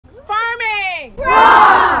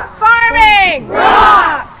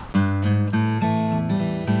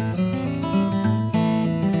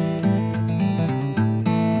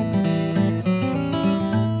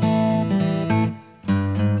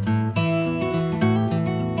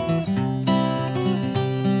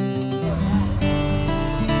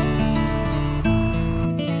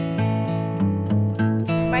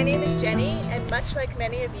much like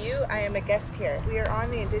many of you, I am a guest here. We are on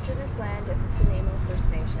the Indigenous land of the Snuneymuxw First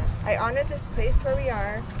Nation. I honor this place where we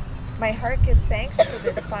are. My heart gives thanks for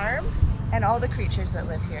this farm and all the creatures that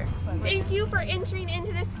live here. Thank you for entering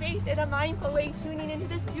into this space in a mindful way, tuning into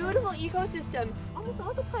this beautiful ecosystem. Almost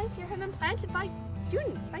all the plants here have been planted by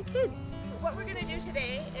students, by kids. What we're going to do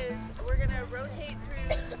today is we're going to rotate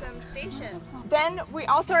through some stations. Then we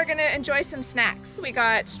also are going to enjoy some snacks. We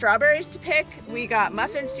got strawberries to pick, we got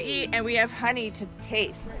muffins to eat, and we have honey to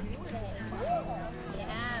taste.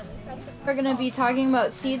 We're going to be talking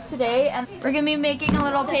about seeds today, and we're going to be making a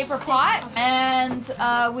little paper pot, and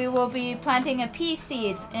we will be planting a pea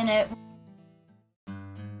seed in it.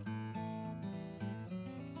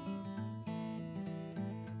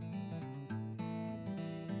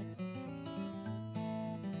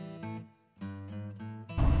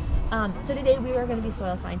 So today we are going to be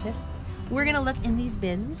soil scientists. We're going to look in these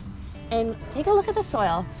bins and take a look at the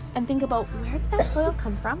soil and think about where did that soil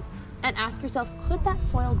come from, and ask yourself, could that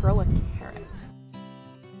soil grow a carrot?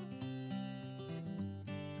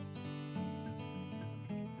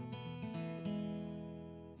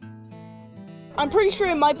 I'm pretty sure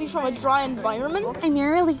it might be from a dry environment.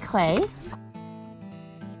 Primarily clay.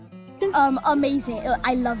 Amazing.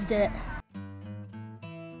 I loved it.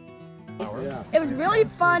 It was really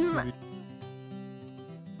fun.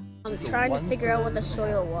 I'm trying to figure out what the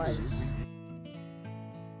soil was.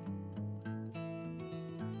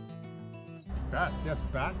 Bats, yes,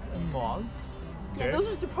 bats and moths. Okay. Yeah, those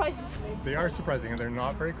are surprising to me. They are surprising, and they're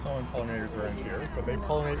not very common pollinators around here, but they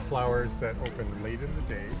pollinate flowers that open late in the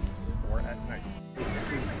day or at night.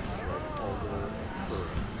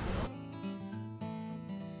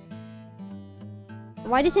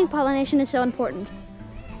 Why do you think pollination is so important?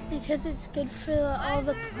 Because it's good for all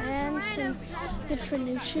the plants and good for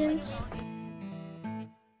nutrients.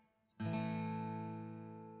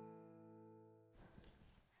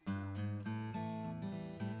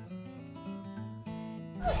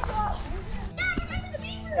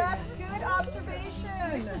 That's good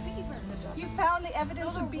observation. You found the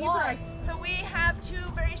evidence of beaver. So we have two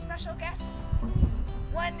very special guests.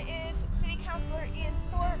 One is City Councillor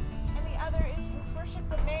Thorpe, and the other is His Worship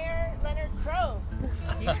the Mayor, Krog.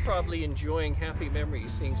 He's probably enjoying happy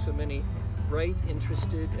memories, seeing so many bright,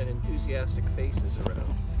 interested, and enthusiastic faces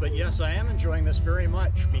around. But yes, I am enjoying this very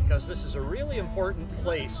much because this is a really important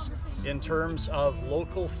place in terms of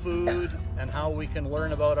local food and how we can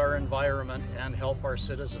learn about our environment and help our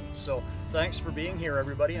citizens. So thanks for being here,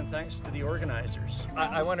 everybody, and thanks to the organizers.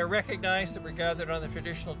 I want to recognize that we're gathered on the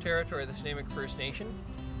traditional territory of the Snuneymuxw First Nation,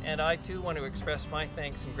 and I too want to express my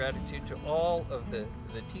thanks and gratitude to all of the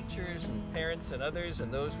teachers and parents and others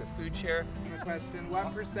and those with Foodshare. Question,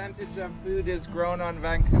 what percentage of food is grown on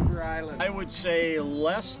Vancouver Island? I would say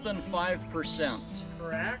less than 5%.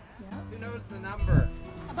 Correct? Yeah. Who knows the number?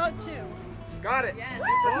 About 2. Got it. Yes.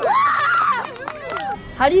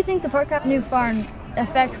 How do you think the Park Ave Farm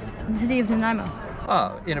affects the city of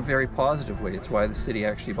Snuneymuxw? In a very positive way. It's why the city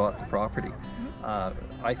actually bought the property.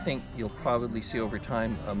 I think you'll probably see over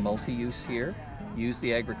time a multi-use here. Use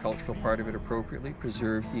the agricultural part of it appropriately,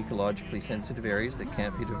 preserve the ecologically sensitive areas that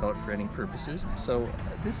can't be developed for any purposes. So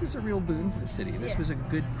this is a real boon to the city. This was a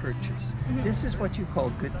good purchase. This is what you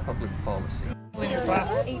call good public policy. In your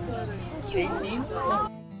class? 18. 18?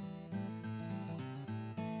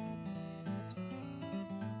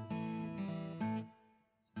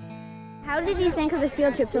 How did you think of this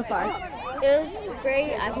field trip so far? It was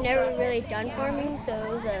great. I've never really done farming, so it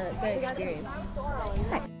was a good experience.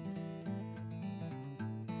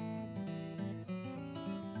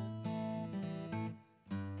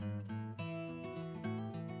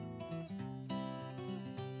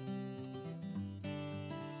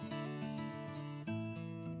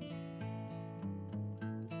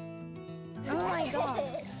 Oh my god.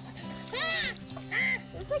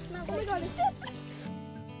 Oh my god.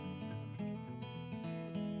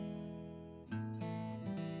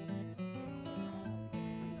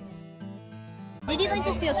 Did you like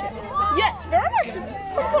this field trip? Yes, very much. It's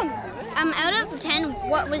fun. Out of 10,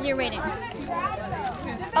 what was your rating? 9.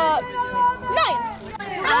 I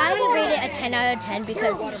rate it a 10 out of 10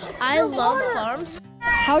 because I love farms.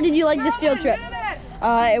 How did you like this field trip?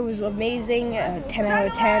 It was amazing. 10 out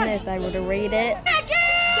of 10 if I were to rate it.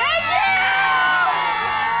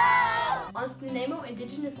 On Snuneymuxw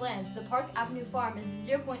Indigenous lands, the Park Ave Farm is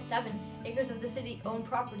 0.7 acres of the city-owned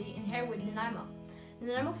property in Harewood, Nanaimo. The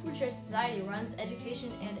Nanaimo Foodshare Society runs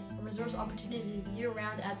education and resource opportunities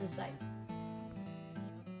year-round at the site.